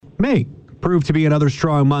May proved to be another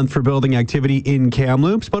strong month for building activity in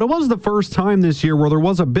Kamloops, but it was the first time this year where there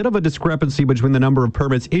was a bit of a discrepancy between the number of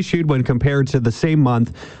permits issued when compared to the same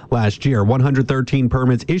month last year. 113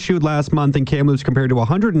 permits issued last month in Kamloops compared to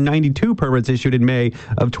 192 permits issued in May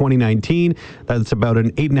of 2019. That's about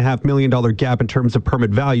an $8.5 million gap in terms of permit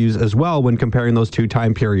values as well when comparing those two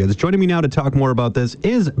time periods. Joining me now to talk more about this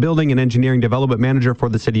is Building and Engineering Development Manager for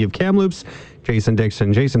the City of Kamloops, Jason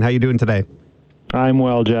Dixon. Jason, how are you doing today? I'm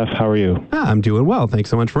well, Jeff. How are you? I'm doing well. Thanks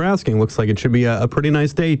so much for asking. Looks like it should be a pretty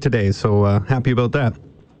nice day today, so happy about that.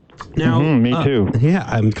 Now, me too. Yeah,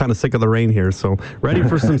 I'm kind of sick of the rain here, so ready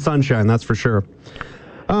for some sunshine, that's for sure.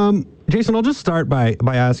 Jason, I'll just start by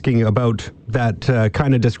asking about that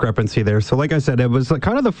kind of discrepancy there. So like I said, it was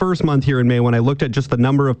kind of the first month here in May when I looked at just the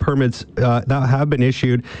number of permits that have been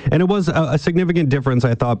issued. And it was a significant difference,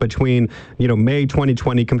 I thought, between, May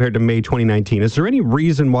 2020 compared to May 2019. Is there any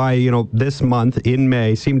reason why, this month in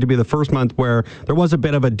May seemed to be the first month where there was a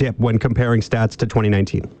bit of a dip when comparing stats to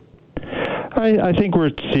 2019? I think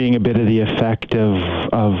we're seeing a bit of the effect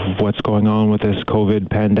of what's going on with this COVID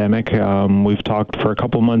pandemic. We've talked for a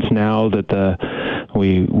couple months now that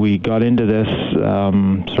we got into this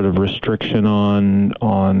sort of restriction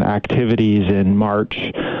on activities in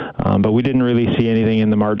March, but we didn't really see anything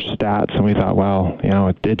in the March stats, and we thought, well,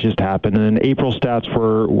 it just happened. And then April stats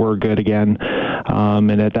were good again,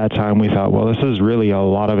 and at that time we thought, well, this is really a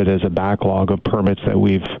lot of it is a backlog of permits that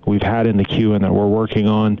we've had in the queue and that we're working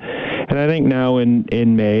on. And I think now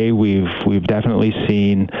in May we've definitely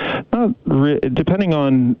seen, depending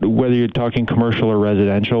on whether you're talking commercial or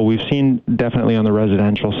residential, we've seen definitely on the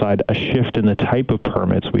residential side a shift in the type of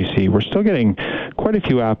permits we see. We're still getting quite a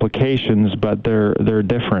few applications, but they're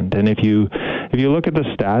different. And if you look at the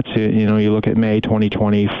stats, you look at May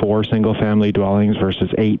 2020, 4 single-family dwellings versus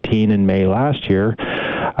 18 in May last year,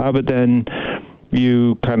 but then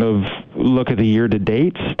you kind of look at the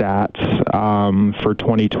year-to-date stats for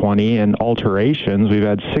 2020 and alterations. We've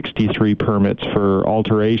had 63 permits for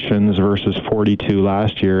alterations versus 42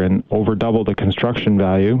 last year, and over double the construction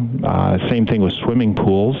value. Same thing with swimming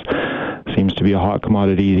pools. Seems to be a hot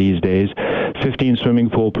commodity these days. 15 swimming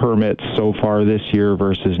pool permits so far this year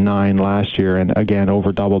versus 9 last year, and again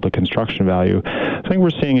over double the construction value. I think we're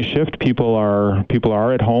seeing a shift. People are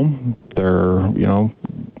at home. They're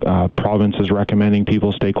province is recommending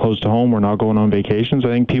people stay close to home. We're not going on vacations. I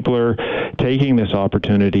think people are taking this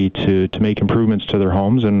opportunity to make improvements to their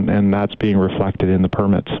homes, and that's being reflected in the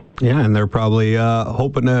permits. Yeah, and they're probably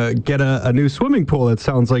hoping to get a new swimming pool, it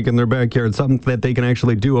sounds like, in their backyard, something that they can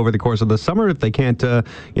actually do over the course of the summer if they can't,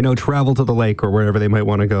 travel to the lake or wherever they might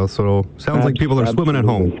want to go. So sounds like people are swimming at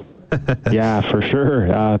home. Yeah, for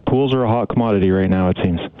sure. Pools are a hot commodity right now, it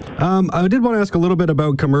seems. I did want to ask a little bit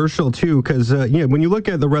about commercial, too, because when you look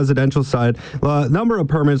at the residential side, the number of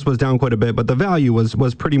permits was down quite a bit, but the value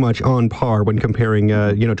was pretty much on par when comparing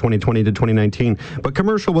 2020 to 2019. But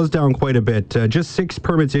commercial was down quite a bit. Just 6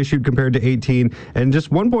 permits issued compared to 18, and just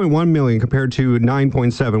 1.1 million compared to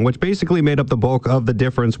 9.7, which basically made up the bulk of the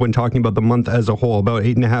difference when talking about the month as a whole. About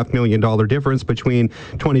 $8.5 million difference between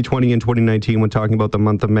 2020 and 2019 when talking about the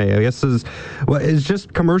month of May. I guess is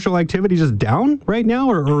just commercial activity just down right now,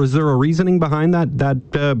 or is there a reasoning behind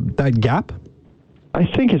that gap? I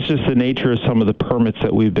think it's just the nature of some of the permits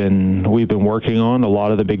that we've been working on. A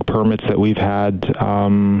lot of the big permits that we've had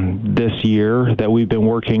this year that we've been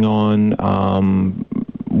working on.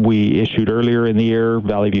 We issued earlier in the year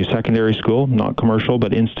Valley View Secondary School, not commercial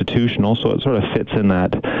but institutional, so it sort of fits in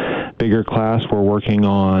that bigger class. We're working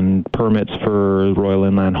on permits for Royal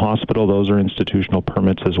Inland Hospital. Those are institutional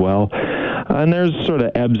permits as well. And there's sort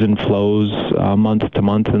of ebbs and flows month to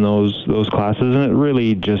month in those classes, and it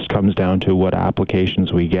really just comes down to what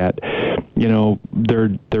applications we get.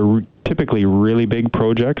 They're typically really big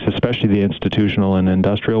projects, especially the institutional and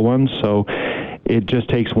industrial ones. So it just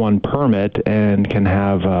takes one permit and can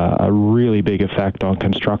have a really big effect on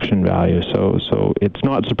construction value. So it's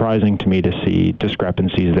not surprising to me to see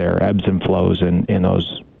discrepancies there, ebbs and flows in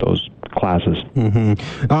those classes.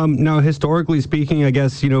 Mm-hmm. Now, historically speaking, I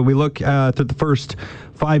guess, we look through the first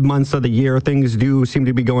 5 months of the year, things do seem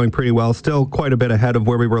to be going pretty well. Still quite a bit ahead of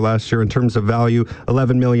where we were last year in terms of value,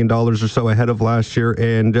 $11 million or so ahead of last year,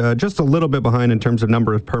 and just a little bit behind in terms of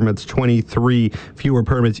number of permits, 23 fewer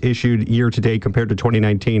permits issued year to date compared to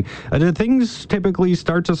 2019. Do things typically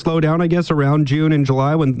start to slow down, I guess, around June and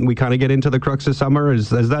July when we kind of get into the crux of summer? Is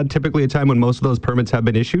that typically a time when most of those permits have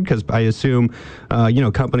been issued? Because I assume,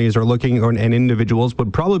 companies are looking, and individuals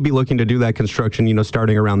would probably be looking to do that construction,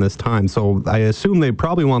 starting around this time. So I assume they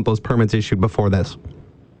probably want those permits issued before this.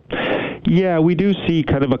 Yeah, we do see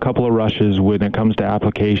kind of a couple of rushes when it comes to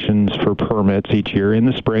applications for permits each year in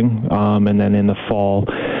the spring, and then in the fall.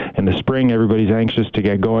 In the spring, everybody's anxious to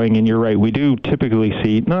get going, and you're right, we do typically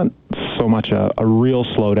see not so much a real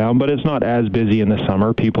slowdown, but it's not as busy in the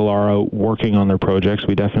summer. People are out working on their projects.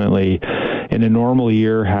 We definitely, in a normal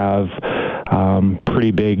year, have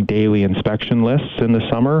pretty big daily inspection lists in the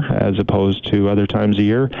summer as opposed to other times of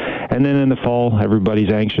year. And then in the fall,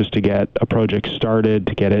 everybody's anxious to get a project started,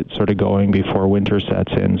 to get it sort of going before winter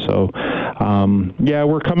sets in. So, yeah,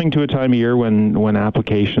 we're coming to a time of year when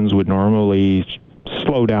applications would normally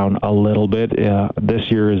slow down a little bit.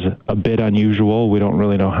 This year is a bit unusual. We don't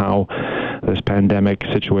really know how this pandemic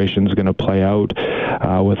situation is going to play out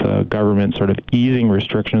with the government sort of easing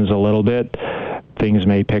restrictions a little bit. Things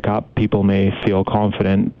may pick up. People may feel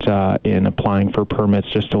confident in applying for permits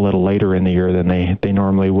just a little later in the year than they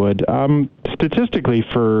normally would. Statistically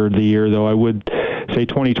for the year, though, I would say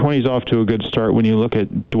 2020 is off to a good start when you look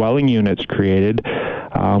at dwelling units created.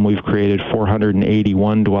 We've created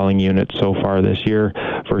 481 dwelling units so far this year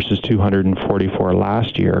versus 244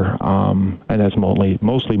 last year. And that's mostly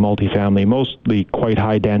multifamily, mostly quite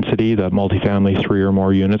high density, the multifamily 3 or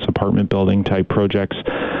more units, apartment building type projects.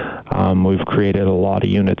 We've created a lot of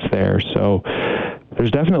units there. So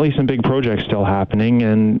there's definitely some big projects still happening.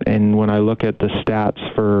 And when I look at the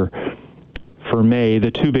stats for May,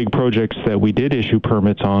 the 2 big projects that we did issue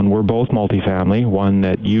permits on were both multifamily. One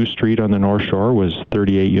at U Street on the North Shore was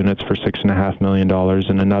 38 units for $6.5 million,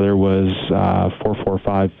 and another was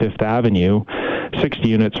 445 Fifth Avenue, 60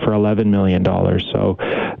 units for $11 million. So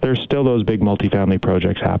there's still those big multifamily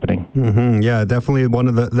projects happening. Mm-hmm. Yeah, definitely one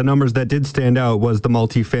of the numbers that did stand out was the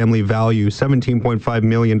multifamily value, $17.5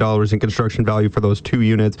 million in construction value for those 2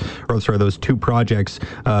 units, or sorry, those 2 projects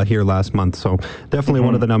here last month. So definitely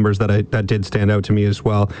one of the numbers that did stand out to me as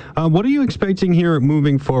well. What are you expecting here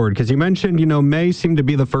moving forward? Because you mentioned, May seemed to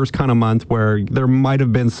be the first kind of month where there might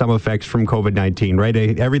have been some effects from COVID-19,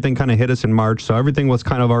 right? Everything kind of hit us in March, so everything was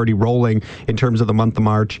kind of already rolling in terms of the month of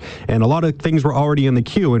March, and a lot of things were already in the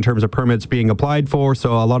queue in terms of permits being applied for,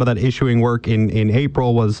 so a lot of that issuing work in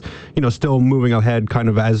April was, still moving ahead kind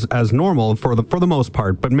of as normal for the most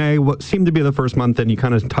part. But May seemed to be the first month, and you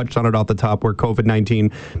kind of touched on it off the top, where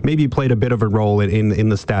COVID-19 maybe played a bit of a role in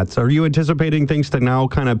the stats. Are you anticipating things to now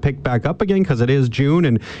kind of pick back up again, because it is June,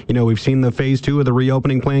 and we've seen the phase 2 of the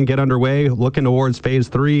reopening plan get underway, looking towards phase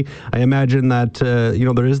 3? I imagine that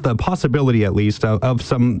there is the possibility, at least, of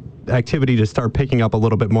some activity to start picking up a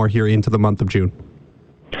little bit more here into the month of June.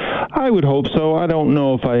 I would hope so. I don't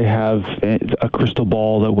know if I have a crystal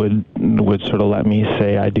ball that would sort of let me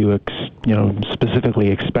say I do specifically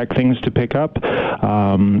expect things to pick up.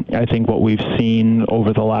 I think what we've seen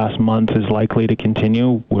over the last month is likely to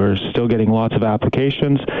continue. We're still getting lots of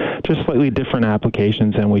applications, just slightly different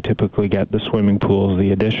applications than we typically get: the swimming pools,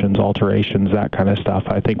 the additions, alterations, that kind of stuff.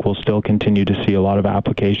 I think we'll still continue to see a lot of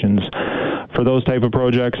applications for those type of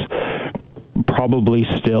projects. Probably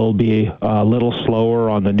still be a little slower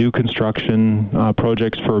on the new construction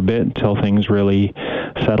projects for a bit until things really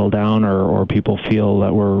settle down, or people feel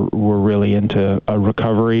that we're really into a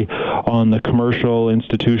recovery. On the commercial,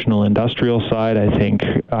 institutional, industrial side, I think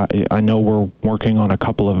I know we're working on a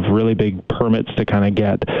couple of really big permits to kind of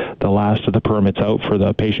get the last of the permits out for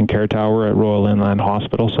the patient care tower at Royal Inland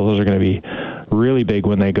Hospital. So those are going to be really big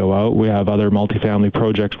when they go out. We have other multifamily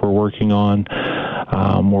projects we're working on.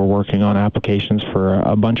 We're working on applications for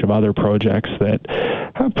a bunch of other projects that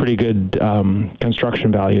have pretty good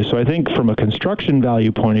construction value. So I think from a construction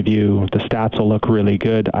value point of view, the stats will look really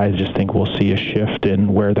good. I just think we'll see a shift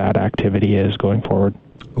in where that activity is going forward.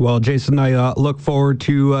 Well, Jason, I look forward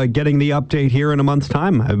to getting the update here in a month's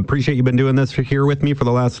time. I appreciate you've been doing this here with me for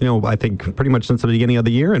the last, I think pretty much since the beginning of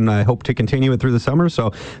the year, and I hope to continue it through the summer.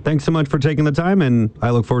 So thanks so much for taking the time, and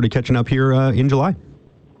I look forward to catching up here in July.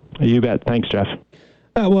 You bet. Thanks, Jeff.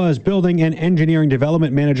 That was Building and Engineering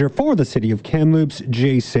Development Manager for the City of Kamloops,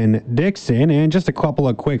 Jason Dixon. And just a couple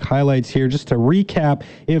of quick highlights here, just to recap,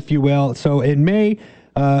 if you will. So in May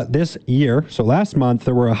this year, so last month,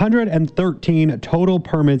 there were 113 total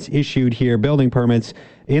permits issued here, building permits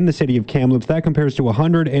in the City of Kamloops. That compares to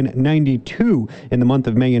 192 in the month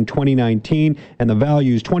of May in 2019, and the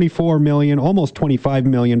values $24 million, almost $25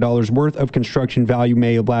 million worth of construction value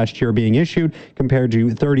May of last year being issued, compared to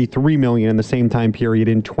 $33 million in the same time period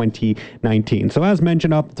in 2019. So as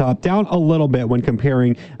mentioned up top, down a little bit when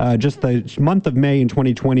comparing just the month of May in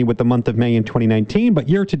 2020 with the month of May in 2019, but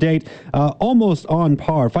year to date, almost on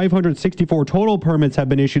par. 564 total permits have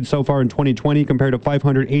been issued so far in 2020 compared to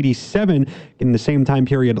 587 in the same time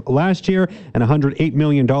period period last year, and $108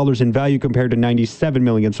 million in value compared to $97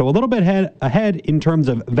 million. So a little bit ahead in terms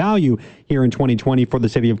of value here in 2020 for the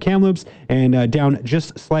city of Kamloops, and down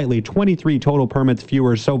just slightly, 23 total permits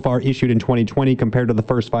fewer so far issued in 2020 compared to the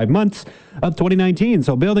first 5 months of 2019.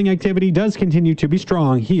 So building activity does continue to be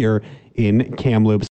strong here in Kamloops.